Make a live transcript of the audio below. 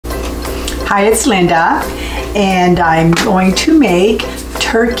Hi, it's Linda, and I'm going to make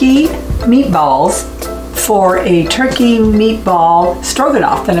turkey meatballs for a turkey meatball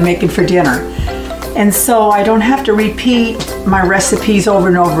stroganoff that I'm making for dinner. And so I don't have to repeat my recipes over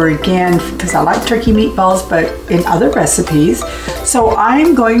and over again because I like turkey meatballs, but in other recipes. So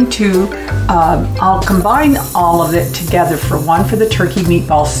I'm going to, I'll combine all of it together for one for the turkey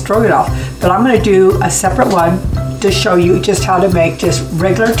meatball stroganoff, but I'm going to do a separate one to show you just how to make just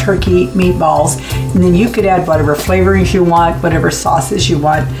regular turkey meatballs, and then you could add whatever flavorings you want, whatever sauces you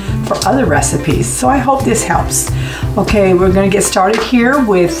want for other recipes. So I hope this helps. Okay, we're going to get started here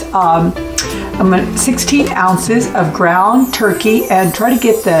with 16 ounces of ground turkey, and try to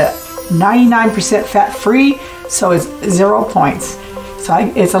get the 99% fat free, so it's 0 points. So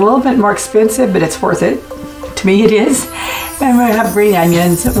it's a little bit more expensive, but it's worth it. To me it is. And we're going to have green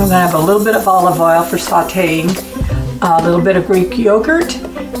onions. We're going to have a little bit of olive oil for sauteing, a little bit of Greek yogurt,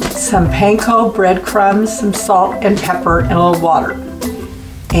 some panko breadcrumbs, some salt and pepper, and a little water.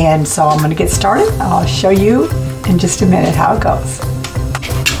 And so I'm going to get started. I'll show you in just a minute how it goes.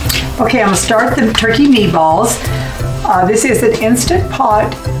 Okay, I'm going to start the turkey meatballs. This is an Instant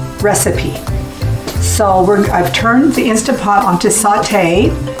Pot recipe. So I've turned the Instant Pot onto saute,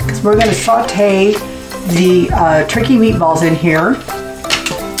 because we're going to saute the turkey meatballs in here.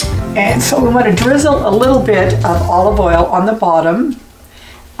 And so we want to drizzle a little bit of olive oil on the bottom.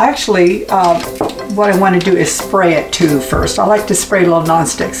 Actually, what I want to do is spray it too first. I like to spray a little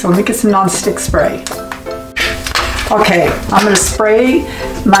nonstick, so let me get some nonstick spray. Okay, I'm going to spray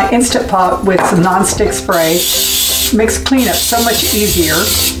my Instant Pot with some nonstick spray. Makes cleanup so much easier.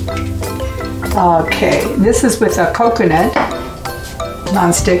 Okay, this is with a coconut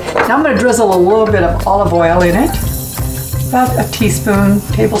nonstick. Now I'm going to drizzle a little bit of olive oil in it. About a teaspoon,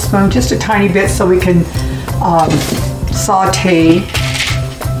 tablespoon, just a tiny bit, so we can saute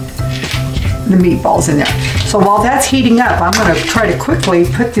the meatballs in there. So while that's heating up, I'm going to try to quickly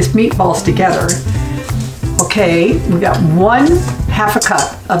put these meatballs together. Okay, we got 1/2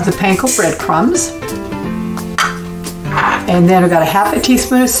 cup of the panko breadcrumbs, and then I've got 1/2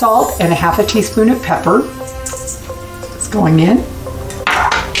 teaspoon of salt and 1/2 teaspoon of pepper. It's going in,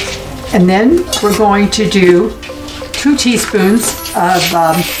 and then we're going to do 2 teaspoons of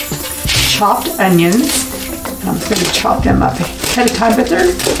chopped onions. I'm just going to chop them up ahead of time, but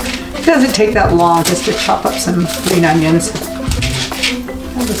it doesn't take that long just to chop up some green onions.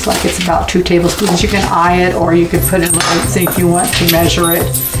 It looks like it's about 2 tablespoons. You can eye it, or you can put it if you want to measure it.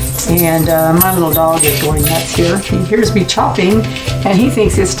 And my little dog is going nuts here. He hears me chopping, and he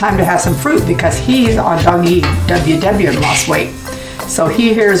thinks it's time to have some fruit because he's on doggy WW and lost weight. So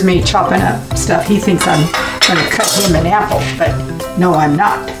he hears me chopping up stuff. He thinks I'm going to cut him an apple, but no, I'm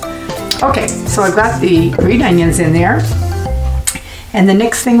not. Okay, so I've got the green onions in there. And the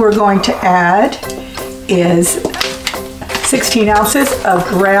next thing we're going to add is 16 ounces of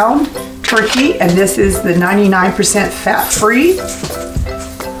ground turkey, and this is the 99% fat-free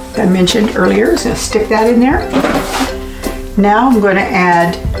I mentioned earlier, so stick that in there. Now I'm going to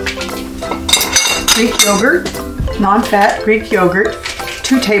add Greek yogurt, non-fat Greek yogurt,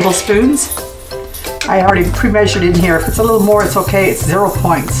 2 tablespoons. I already pre-measured in here. If it's a little more, it's okay. It's 0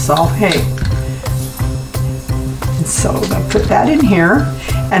 points, so hey. And so I'm going to put that in here,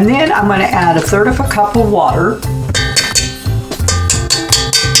 and then I'm going to add 1/3 cup of water.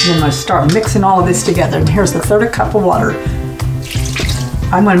 And I'm going to start mixing all of this together. And here's 1/3 cup of water.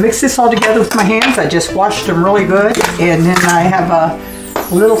 I'm going to mix this all together with my hands. I just washed them really good, and then I have a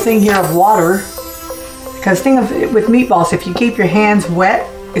little thing here of water. Because think of it with meatballs, if you keep your hands wet,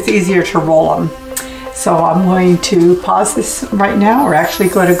 it's easier to roll them. So I'm going to pause this right now, or actually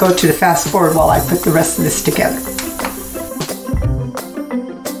going to go to the fast forward while I put the rest of this together.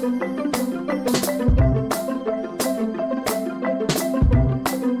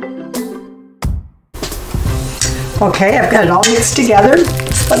 Okay, I've got it all mixed together.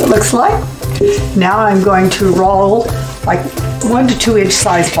 That's what it looks like. Now I'm going to roll like 1 to 2 inch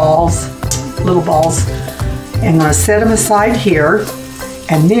size balls, little balls. And I'm going to set them aside here,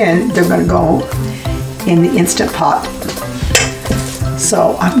 and then they're going to go in the Instant Pot.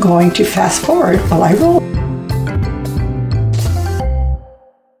 So I'm going to fast forward while I roll.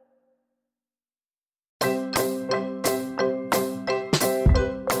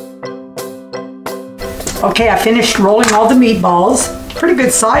 Okay, I finished rolling all the meatballs. Pretty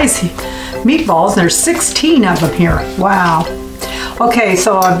good size meatballs. There's 16 of them here. Wow. Okay,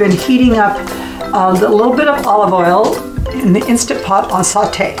 so I've been heating up a little bit of olive oil in the Instant Pot on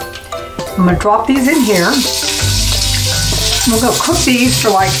saute. I'm going to drop these in here. I'm going to cook these for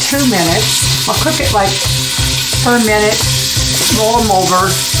like 2 minutes. I'll cook it like for a minute, roll them over,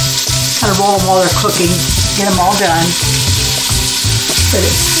 kind of roll them while they're cooking, get them all done. But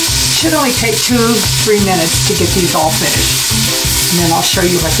it should only take 2-3 minutes to get these all finished. And then I'll show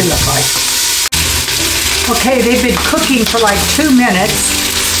you what they look like. Okay, they've been cooking for like 2 minutes.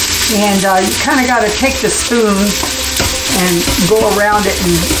 And you kind of got to take the spoon and go around it,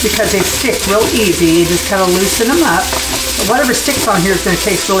 and because they stick real easy, you just kind of loosen them up. But whatever sticks on here is going to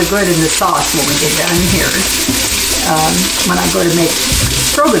taste really good in the sauce when we get done here. When I go to make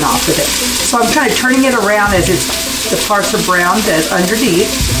stroganoff with it. So I'm kind of turning it around as the parts are browned underneath.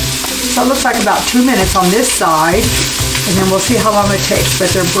 So it looks like about 2 minutes on this side, and then we'll see how long it takes,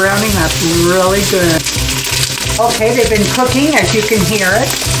 but they're browning up really good. Okay, they've been cooking, as you can hear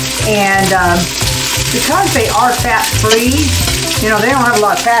it, and because they are fat-free, you know, they don't have a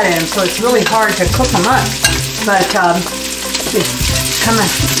lot of fat in them, so it's really hard to cook them up, but it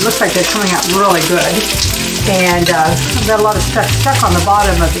looks like they're coming out really good. And I've got a lot of stuff stuck on the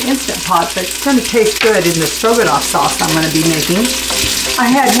bottom of the Instant Pot, but it's going to taste good in the stroganoff sauce I'm going to be making. I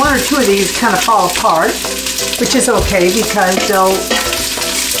had 1 or 2 of these kind of fall apart, which is okay because they'll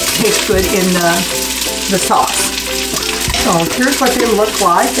taste good in the sauce. So here's what they look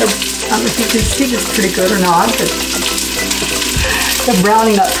like. I don't know if you can see this pretty good or not, but they're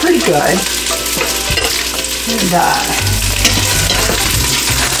browning up pretty good. And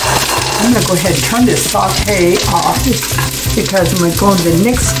I'm going to go ahead and turn this saute off because I'm going to go into the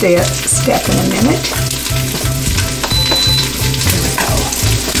next step in a minute. There we go.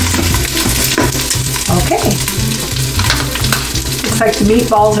 Okay. Looks like the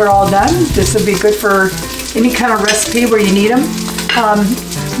meatballs are all done. This will be good for any kind of recipe where you need them.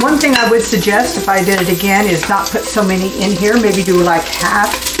 One thing I would suggest if I did it again is not put so many in here. Maybe do like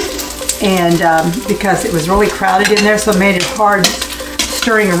half. And because it was really crowded in there, so it made it hard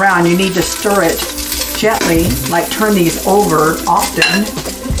stirring around. You need to stir it gently, like turn these over often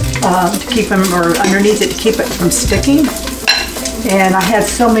to keep them, or underneath it to keep it from sticking. And I had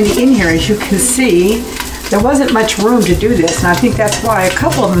so many in here, as you can see, there wasn't much room to do this, and I think that's why a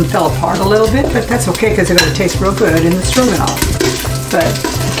couple of them fell apart a little bit, but that's okay because they're going to taste real good in the stroganoff. But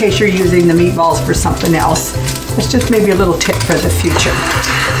in case you're using the meatballs for something else, it's just maybe a little tip for the future.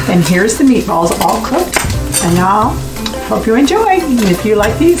 And here's the meatballs all cooked, and now hope you enjoy. And if you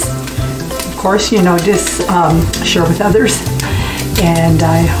like these, of course, you know, just share with others. And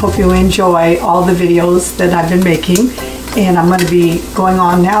I hope you enjoy all the videos that I've been making. And I'm going to be going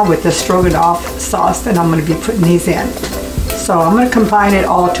on now with the stroganoff sauce, and I'm going to be putting these in. So I'm going to combine it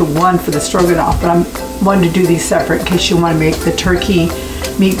all to one for the stroganoff, but I'm wanting to do these separate in case you want to make the turkey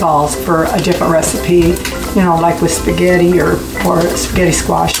meatballs for a different recipe, you know, like with spaghetti or spaghetti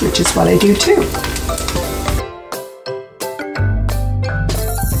squash, which is what I do too.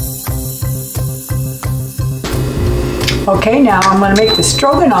 Okay, now I'm going to make the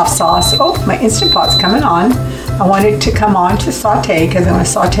stroganoff sauce. Oh, my Instant Pot's coming on. I want it to come on to saute because I'm going to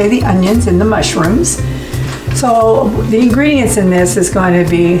saute the onions and the mushrooms. So the ingredients in this is going to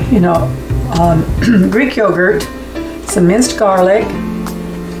be, you know, Greek yogurt, some minced garlic.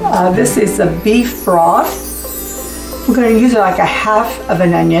 This is the beef broth. We're going to use like a half of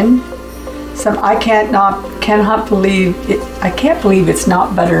an onion. Some I can't believe it's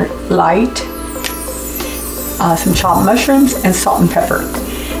not butter light. Some chopped mushrooms and salt and pepper.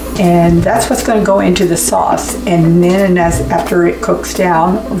 And that's what's going to go into the sauce. And then after it cooks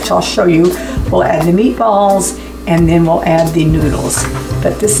down, which I'll show you, we'll add the meatballs and then we'll add the noodles.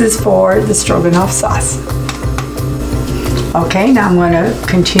 But this is for the stroganoff sauce. Okay, now I'm going to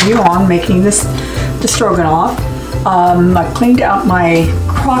continue on making the stroganoff. I cleaned out my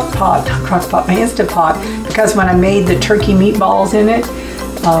my Instant Pot, because when I made the turkey meatballs in it,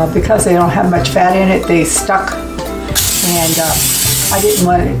 because they don't have much fat in it, they stuck, and I didn't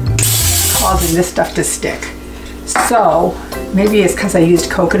want it causing this stuff to stick. So maybe it's because I used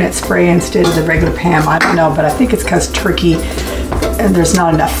coconut spray instead of the regular Pam, I don't know, but I think it's because turkey and there's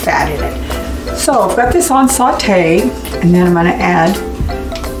not enough fat in it. So I've got this on saute, and then I'm going to add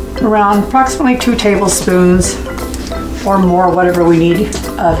around approximately 2 tablespoons or more, whatever we need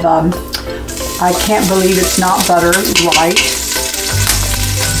of, I can't believe it's not butter light,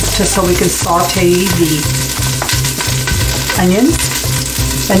 just so we can saute the onions.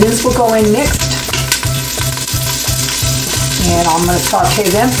 Onions will go in next, and I'm going to saute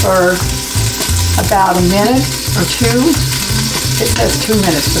them for about a minute or 2. It says 2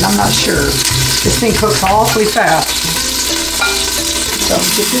 minutes, but I'm not sure. This thing cooks awfully fast. So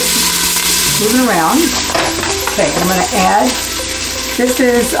get this moving around. Okay, I'm going to add, this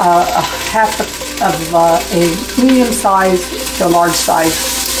is a half of a medium-sized to large-sized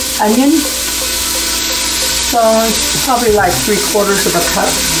onion. So it's probably like 3/4 of a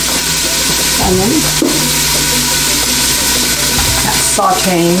cup. onion. That's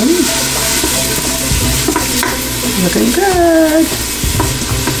sauteing. Looking good.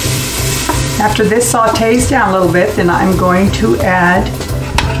 After this sautés down a little bit, then I'm going to add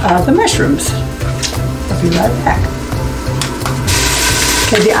the mushrooms. I'll be right back.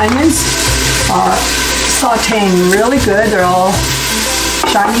 Okay, the onions are sauteing really good. They're all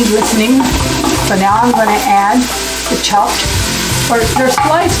shiny, glistening. So now I'm going to add the chopped, or they're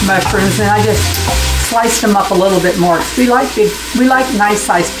sliced mushrooms, and I just sliced them up a little bit more. We like nice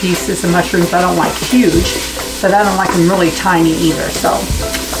sized pieces of mushrooms. I don't like huge, but I don't like them really tiny either. So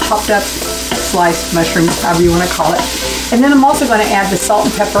chopped up, sliced mushrooms, however you want to call it. And then I'm also going to add the salt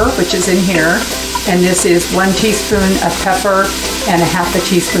and pepper, which is in here. And this is 1 teaspoon of pepper and a half a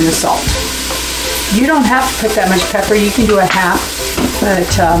teaspoon of salt. You don't have to put that much pepper. You can do a half, but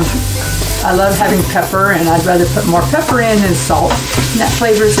I love having pepper, and I'd rather put more pepper in than salt. And that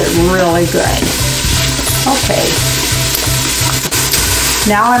flavors it really good. Okay.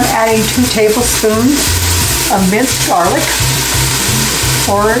 Now I'm adding 2 tablespoons of minced garlic,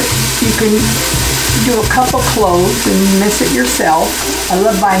 or you can do a couple cloves and mince it yourself. I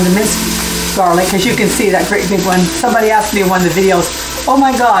love buying the minced garlic, as you can see, that great big one. Somebody asked me in one of the videos, oh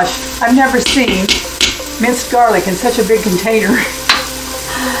my gosh, I've never seen minced garlic in such a big container.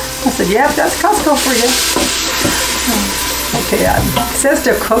 I said, yep, that's Costco for you. Okay, it says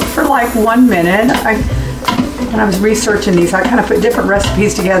to cook for like 1 minute. When I was researching these, I kind of put different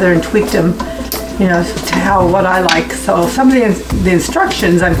recipes together and tweaked them, you know, to what I like. So some of the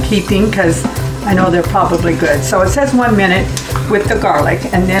instructions I'm keeping because I know they're probably good. So it says 1 minute with the garlic,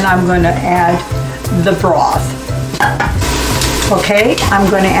 and then I'm going to add the broth. Okay, I'm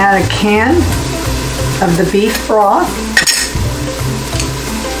going to add a can of the beef broth.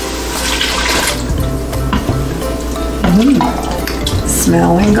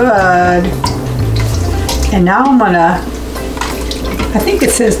 Smelling good. And now I'm going to, I think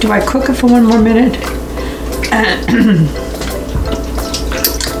it says, do I cook it for 1 more minute?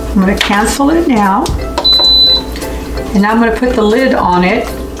 I'm going to cancel it now, and I'm going to put the lid on it.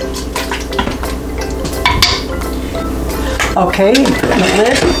 Okay, put the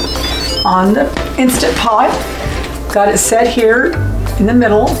lid on the Instant Pot. Got it set here in the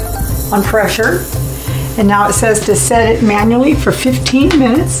middle on pressure, and now it says to set it manually for 15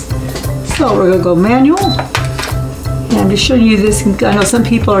 minutes. So we're going to go manual, and I'm just showing you this. I know some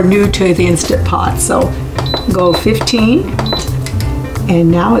people are new to the Instant Pot, so go 15. And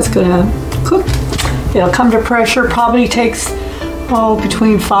now it's going to cook. It'll come to pressure. Probably takes,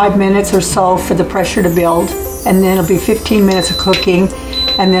 between 5 minutes or so for the pressure to build. And then it'll be 15 minutes of cooking.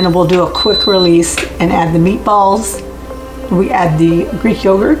 And then we'll do a quick release and add the meatballs. We add the Greek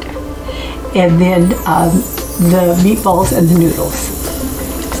yogurt. And then the meatballs and the noodles.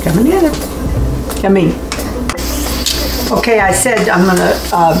 It's coming together. Yummy. Okay, I said I'm going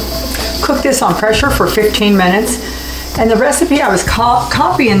to cook this on pressure for 15 minutes. And the recipe I was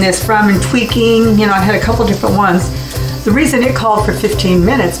copying this from and tweaking, you know, I had a couple different ones. The reason it called for 15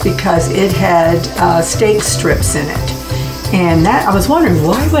 minutes because it had steak strips in it. And that, I was wondering,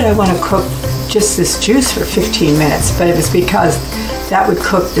 why would I want to cook just this juice for 15 minutes? But it was because that would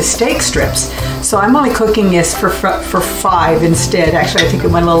cook the steak strips. So I'm only cooking this for 5 instead. Actually, I think it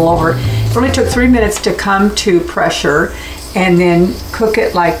went a little over. It only took 3 minutes to come to pressure, and then cook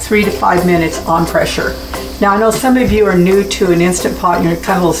it like 3 to 5 minutes on pressure. Now I know some of you are new to an Instant Pot and you're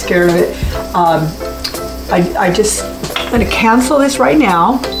kind of a little scared of it. I'm going to cancel this right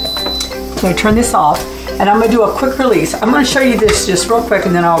now. I'm going to turn this off, and I'm going to do a quick release. I'm going to show you this just real quick,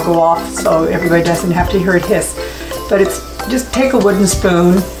 and then I'll go off so everybody doesn't have to hear it hiss. But it's just take a wooden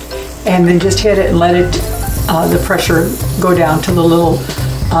spoon and then just hit it and let it, the pressure go down to the little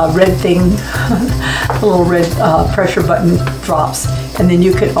red thing, the little red pressure button drops, and then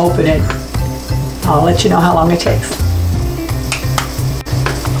you can open it. I'll let you know how long it takes. Okay.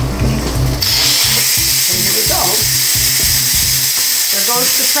 And here we go. There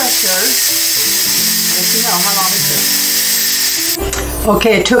goes the pressure. Let you know how long it takes.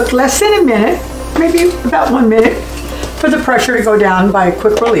 Okay, it took less than a minute, maybe about 1 minute, for the pressure to go down by a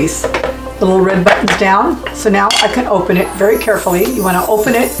quick release. The little red button's down, so now I can open it very carefully. You want to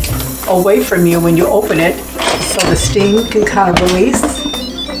open it away from you when you open it, so the steam can kind of release.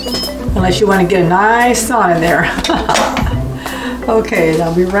 Unless you want to get a nice sauna in there. Okay, and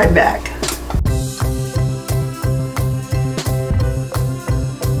I'll be right back.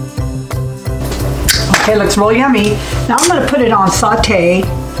 Okay, looks real yummy. Now I'm going to put it on saute,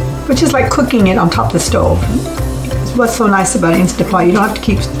 which is like cooking it on top of the stove. What's so nice about Instant Pot, you don't have to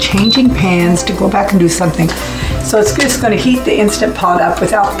keep changing pans to go back and do something. So it's just going to heat the Instant Pot up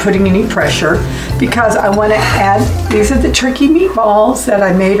without putting any pressure, because I want to add, these are the turkey meatballs that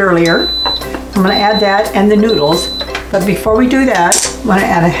I made earlier. I'm going to add that and the noodles. But before we do that, I'm going to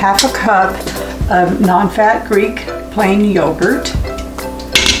add a half a cup of non-fat Greek plain yogurt.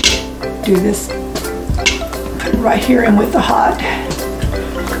 Do this, put it right here in with the hot.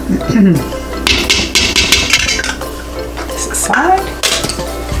 This aside.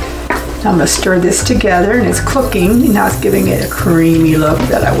 I'm going to stir this together, and it's cooking. Now it's giving it a creamy look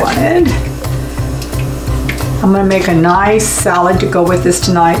that I wanted. I'm going to make a nice salad to go with this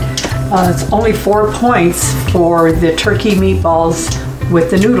tonight. It's only 4 points for the turkey meatballs with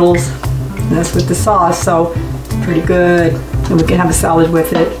the noodles, and that's with the sauce, so pretty good. And we can have a salad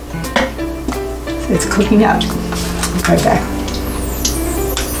with it. So it's cooking up. Right back.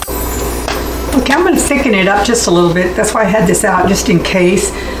 Okay, I'm going to thicken it up just a little bit. That's why I had this out, just in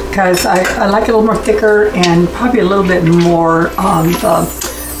case, because I like it a little more thicker, and probably a little bit more,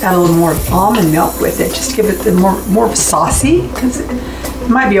 add a little more almond milk with it, just to give it the more saucy, because it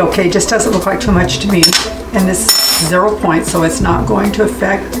might be okay, it just doesn't look like too much to me. And this is 0 points, so it's not going to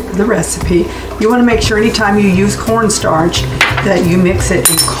affect the recipe. You want to make sure anytime you use cornstarch that you mix it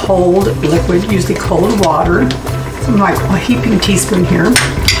in cold liquid, usually cold water. So I'm like a heaping teaspoon here.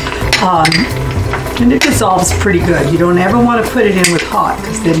 And it dissolves pretty good. You don't ever want to put it in with hot,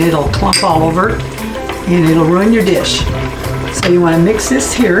 because then it'll clump all over and it'll ruin your dish. So you want to mix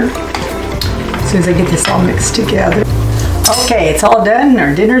this here as soon as I get this all mixed together. Okay, it's all done.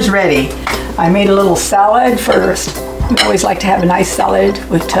 Our dinner's ready. I made a little salad first. We always like to have a nice salad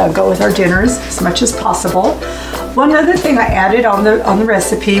to go with our dinners as much as possible. One other thing I added on the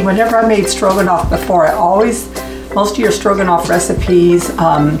recipe, whenever I made stroganoff before, most of your stroganoff recipes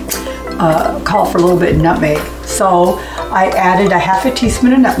call for a little bit of nutmeg. So I added a half a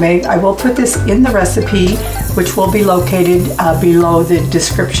teaspoon of nutmeg. I will put this in the recipe, which will be located below the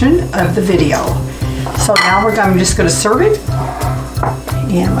description of the video. So now I'm just going to serve it.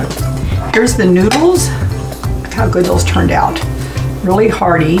 And here's the noodles. Look how good those turned out. Really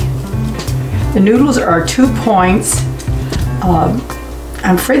hearty. The noodles are 2 points.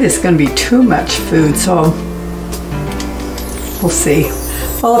 I'm afraid this is going to be too much food, so we'll see.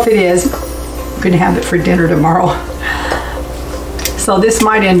 Well, if it is, I'm going to have it for dinner tomorrow. So this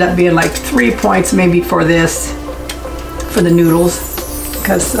might end up being like 3 points maybe for this, for the noodles,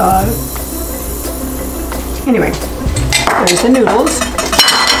 because anyway, there's the noodles.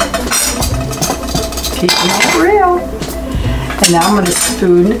 Keep them all real. And now I'm going to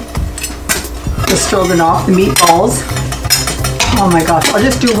spoon the stroganoff, the meatballs. Oh my gosh, I'll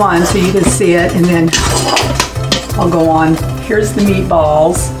just do one so you can see it, and then I'll go on. Here's the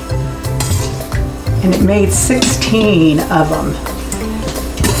meatballs, and it made 16 of them.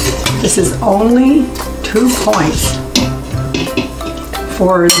 This is only 2 points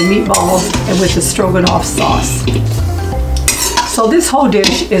for the meatballs and with the stroganoff sauce. So this whole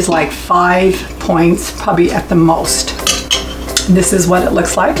dish is like 5 points, probably at the most. And this is what it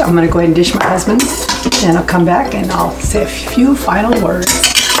looks like. I'm going to go ahead and dish my husband's, and I'll come back and I'll say a few final words.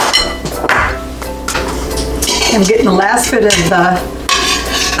 I'm getting the last bit of the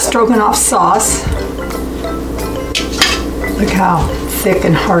stroganoff sauce. Look how thick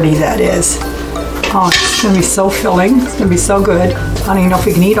and hearty that is. Oh, it's going to be so filling. It's going to be so good. I don't even know if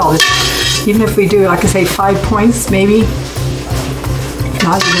we can eat all this. Even if we do, like I say, 5 points maybe.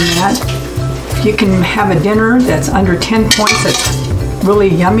 Not even that. If you can have a dinner that's under 10 points that's really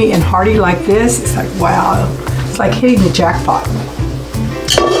yummy and hearty like this, it's like, wow. It's like hitting the jackpot.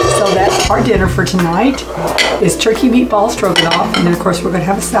 So that's our dinner for tonight, is turkey meatball stroganoff, and then of course we're going to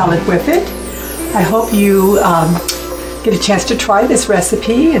have a salad with it. I hope you get a chance to try this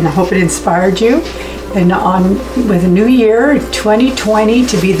recipe, and I hope it inspired you. And with a new year, 2020,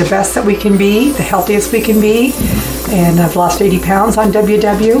 to be the best that we can be, the healthiest we can be. And I've lost 80 pounds on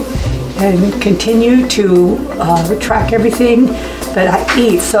WW, and continue to track everything that I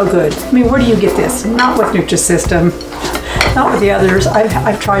eat. So good. I mean, where do you get this? Not with Nutrisystem. Not with the others.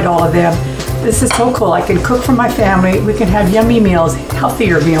 I've tried all of them. This is so cool. I can cook for my family. We can have yummy meals,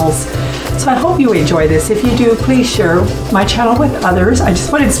 healthier meals. So I hope you enjoy this. If you do, please share my channel with others. I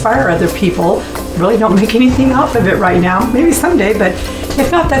just want to inspire other people. I really don't make anything off of it right now. Maybe someday, but if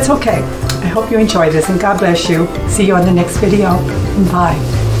not, that's okay. I hope you enjoy this, and God bless you. See you on the next video. Bye.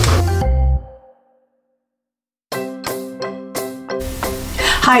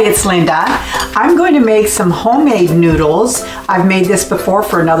 Hi, it's Linda. I'm going to make some homemade noodles. I've made this before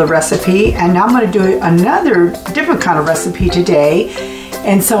for another recipe, and now I'm going to do another different kind of recipe today.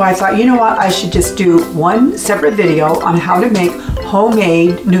 And so I thought, you know what, I should just do one separate video on how to make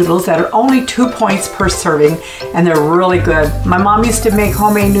homemade noodles that are only 2 points per serving, and they're really good. My mom used to make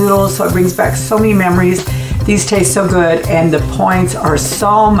homemade noodles, so it brings back so many memories. These taste so good, and the points are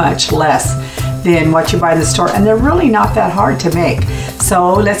so much less than what you buy in the store, and they're really not that hard to make.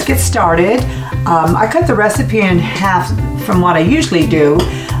 So let's get started. I cut the recipe in half from what I usually do,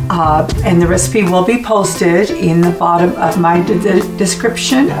 and the recipe will be posted in the bottom of my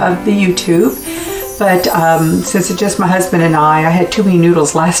description of the YouTube. But since it's just my husband and I had too many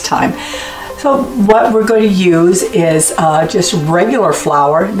noodles last time. So what we're going to use is just regular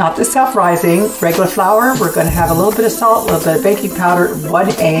flour, not the self-rising, regular flour. We're going to have a little bit of salt, a little bit of baking powder, 1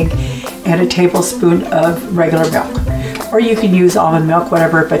 egg, and a tablespoon of regular milk. Or you can use almond milk,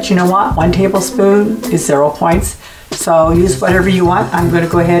 whatever, but you know what? 1 tablespoon is 0 points. So use whatever you want. I'm going to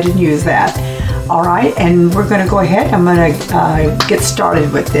go ahead and use that. All right, and we're going to go ahead. I'm going to get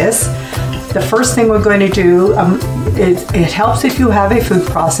started with this. The first thing we're going to do, it helps if you have a food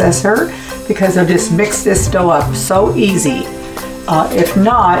processor, because they'll just mix this dough up so easy. If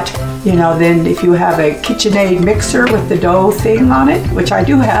not, you know, then if you have a KitchenAid mixer with the dough thing on it, which I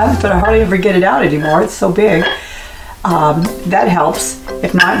do have, but I hardly ever get it out anymore, it's so big, that helps.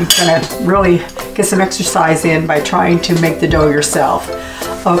 If not, you're gonna really get some exercise in by trying to make the dough yourself.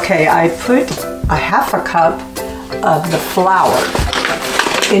 Okay, I put a ½ a cup of the flour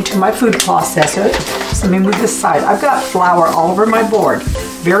into my food processor. So let me move this side. I've got flour all over my board.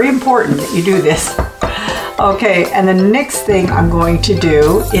 Very important that you do this. Okay, and the next thing I'm going to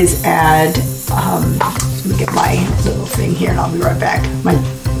do is add, let me get my little thing here and I'll be right back.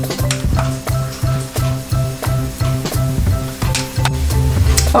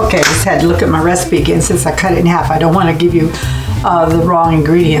 Okay, I just had to look at my recipe again since I cut it in half. I don't want to give you the wrong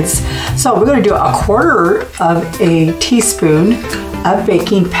ingredients. So we're going to do 1/4 of a teaspoon of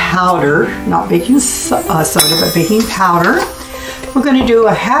baking powder, not baking soda, but baking powder. We're going to do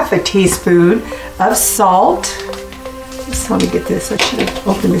 1/2 teaspoon of salt. Just let me get this. I should have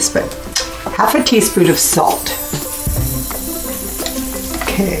opened this, but 1/2 teaspoon of salt.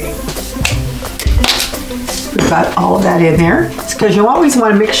 Okay. We've got all of that in there. It's because you always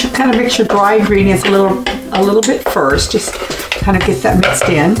want to mix your, kind of mix your dry ingredients a little bit first. Just kind of get that mixed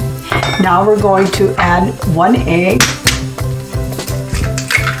in. Now we're going to add 1 egg.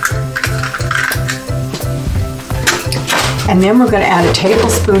 And then we're going to add a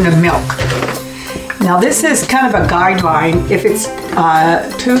tablespoon of milk. Now this is kind of a guideline. If it's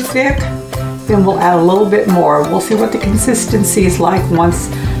too thick, then we'll add a little bit more. We'll see what the consistency is like once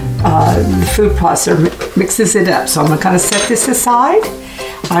the food processor mixes it up. So I'm going to kind of set this aside.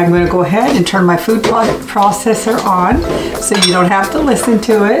 I'm going to go ahead and turn my food processor on so you don't have to listen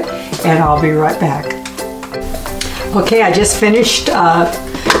to it, and I'll be right back. Okay, I just finished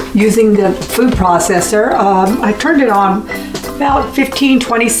using the food processor. I turned it on about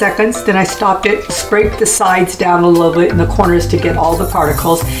 15-20 seconds, then I stopped it, scraped the sides down a little bit in the corners to get all the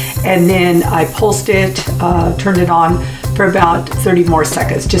particles, and then I pulsed it, turned it on for about 30 more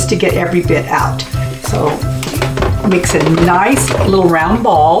seconds just to get every bit out. So makes a nice little round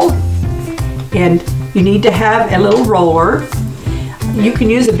ball, and you need to have a little roller. You can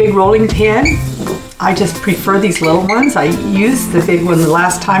use a big rolling pin. I just prefer these little ones. I used the big one the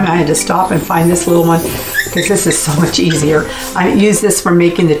last time. I had to stop and find this little one because this is so much easier. I use this for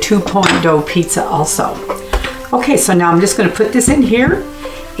making the 2-point dough pizza also. Okay, so now I'm just going to put this in here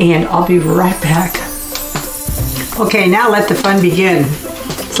and I'll be right back. Okay, now let the fun begin.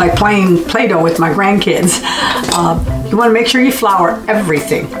 It's like playing Play-Doh with my grandkids. You want to make sure you flour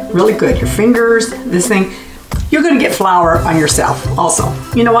everything really good. Your fingers, this thing. You're going to get flour on yourself also.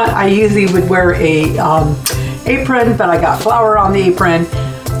 You know what? I usually would wear a apron, but I got flour on the apron.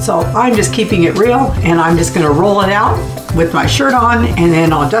 So I'm just keeping it real, and I'm just going to roll it out with my shirt on, and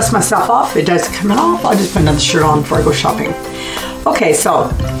then I'll dust myself off. If it does come off, I'll just put another shirt on before I go shopping. Okay, so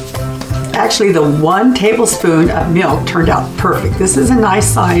actually the 1 tablespoon of milk turned out perfect. This is a nice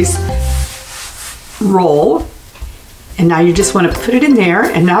size roll. And now you just want to put it in there,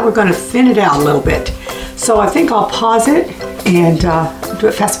 and now we're going to thin it out a little bit. So I think I'll pause it and do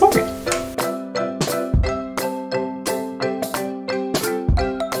it fast forward.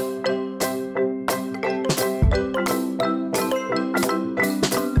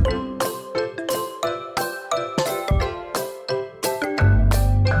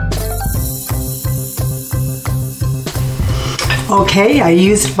 Okay, I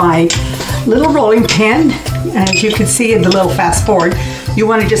used my little rolling pin. As you can see in the little fast forward, you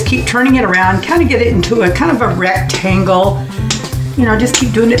want to just keep turning it around, kind of get it into a kind of a rectangle. You know, just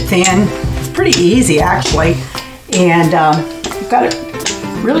keep doing it thin. It's pretty easy actually, and you've got it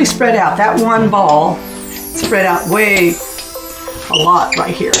really spread out. That one ball spread out way a lot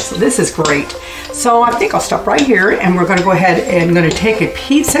right here. So this is great. So I think I'll stop right here, and we're gonna go ahead and gonna take a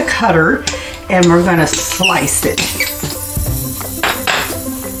pizza cutter and we're gonna slice it.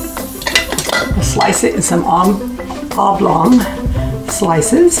 We'll slice it in some oblong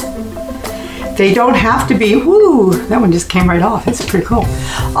slices. They don't have to be, whoo, that one just came right off. It's pretty cool.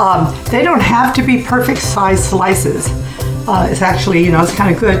 They don't have to be perfect size slices. It's actually, you know, it's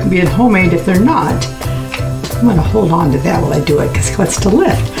kind of good being homemade if they're not. I'm gonna hold on to that while I do it because it wants to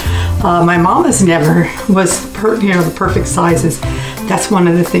lift. My mama's never was, the perfect sizes. That's one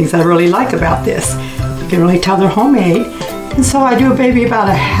of the things I really like about this. You can really tell they're homemade. And so I do a baby about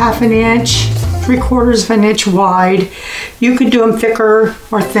a 1/2 inch, 3/4 of an inch wide. You could do them thicker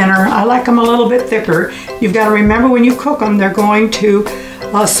or thinner. I like them a little bit thicker. You've got to remember when you cook them, they're going to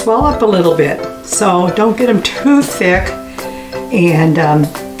swell up a little bit. So don't get them too thick. And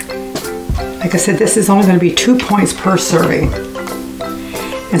like I said, this is only going to be 2 points per serving.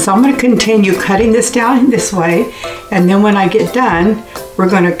 And so I'm going to continue cutting this down this way. And then when I get done, I'm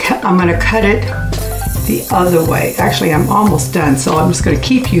going to cut it the other way. Actually, I'm almost done. So I'm just going to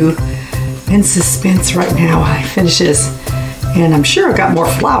keep you in suspense right now while I finish this. And I'm sure I got more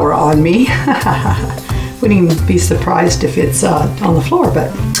flour on me. Wouldn't even be surprised if it's on the floor,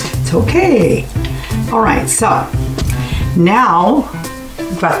 but it's okay. All right, so now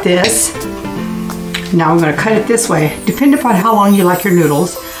I've got this. Now I'm gonna cut it this way. Depending upon how long you like your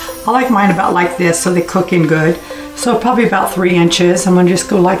noodles. I like mine about like this so they cook in good. So probably about 3 inches. I'm gonna just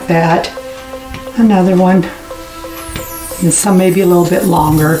go like that. Another one. And some maybe a little bit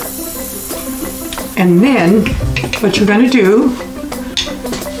longer. And then what you're gonna do,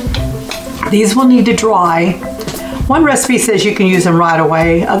 these will need to dry. One recipe says you can use them right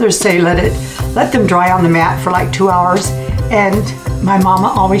away. Others say let them dry on the mat for like 2 hours. And my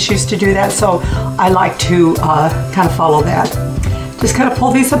mama always used to do that, so I like to kind of follow that. Just kind of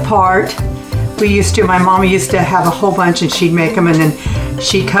pull these apart. My mama used to have a whole bunch and she'd make them and then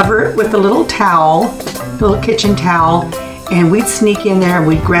she'd cover it with a little towel, little kitchen towel, and we'd sneak in there and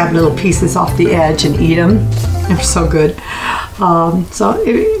we'd grab little pieces off the edge and eat them. They're so good.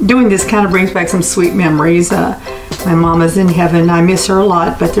 Doing this kind of brings back some sweet memories. My mama's in heaven. I miss her a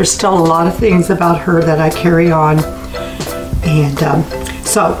lot, but there's still a lot of things about her that I carry on. And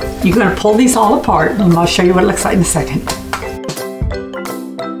so you're going to pull these all apart and I'll show you what it looks like in a second.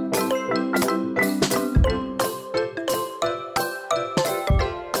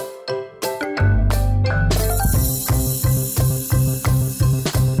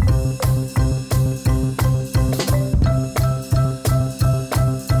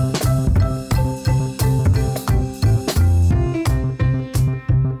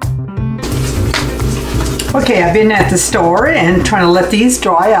 Okay, I've been at the store and trying to let these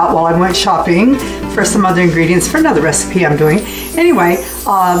dry out while I went shopping for some other ingredients for another recipe I'm doing. Anyway,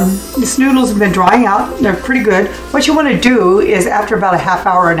 these noodles have been drying out. They're pretty good. What you want to do is after about a half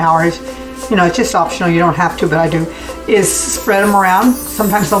hour, an hour, you know, it's just optional. You don't have to, but I do, is spread them around.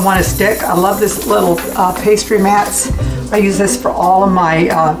 Sometimes they'll want to stick. I love this little pastry mats. I use this for all of my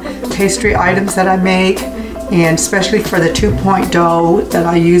pastry items that I make. And especially for the 2-point dough that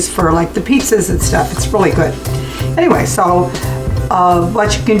I use for like the pizzas and stuff. It's really good. Anyway, so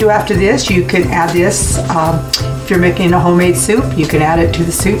what you can do after this, you can add this. If you're making a homemade soup, you can add it to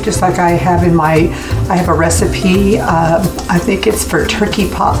the soup just like I have in I have a recipe. I think it's for turkey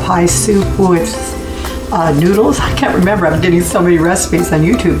pot pie soup with noodles. I can't remember, I'm getting so many recipes on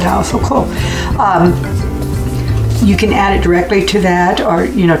YouTube now, so cool. You can add it directly to that, or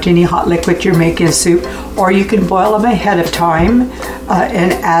you know, to any hot liquid you're making soup, or you can boil them ahead of time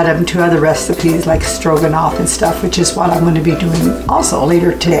and add them to other recipes like stroganoff and stuff, which is what I'm going to be doing also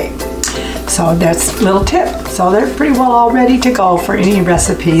later today. So that's a little tip. So they're pretty well all ready to go for any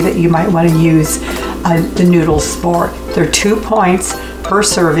recipe that you might want to use the noodles for. They're 2 points per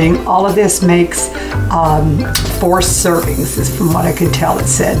serving. All of this makes 4 servings, is from what I can tell it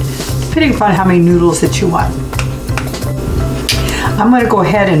said, depending upon how many noodles that you want. I'm going to go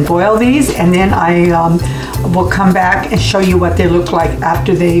ahead and boil these, and then I will come back and show you what they look like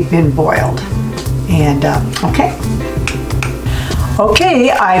after they've been boiled. And okay,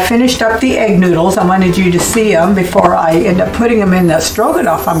 I finished up the egg noodles. I wanted you to see them before I end up putting them in the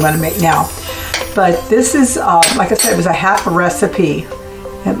stroganoff I'm going to make now. But this is, like I said, it was a half a recipe,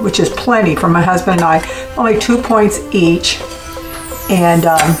 which is plenty for my husband and I. Only 2 points each, and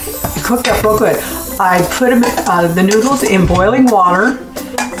it cooked up real good. I put them, the noodles in boiling water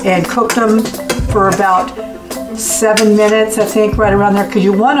and cooked them for about 7 minutes, I think, right around there, because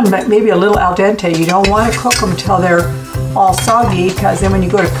you want them maybe a little al dente. You don't want to cook them until they're all soggy, because then when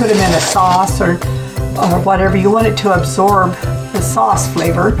you go to put them in a sauce or or whatever, you want it to absorb the sauce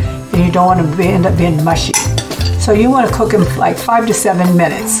flavor, and you don't want to end up being mushy. So you want to cook them like 5 to 7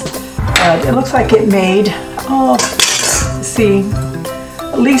 minutes. It looks like it made, let's see,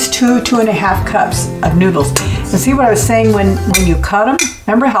 at least 2.5 cups of noodles. And see what I was saying when you cut them?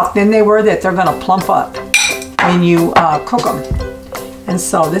 Remember how thin they were, that they're going to plump up when you cook them. And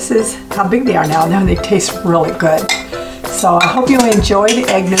so this is how big they are now. Now they taste really good. So I hope you enjoy the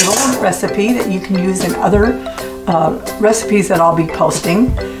egg noodle recipe that you can use in other recipes that I'll be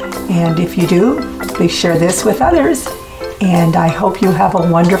posting. And if you do, please share this with others. And I hope you have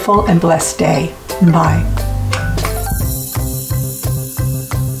a wonderful and blessed day. Bye.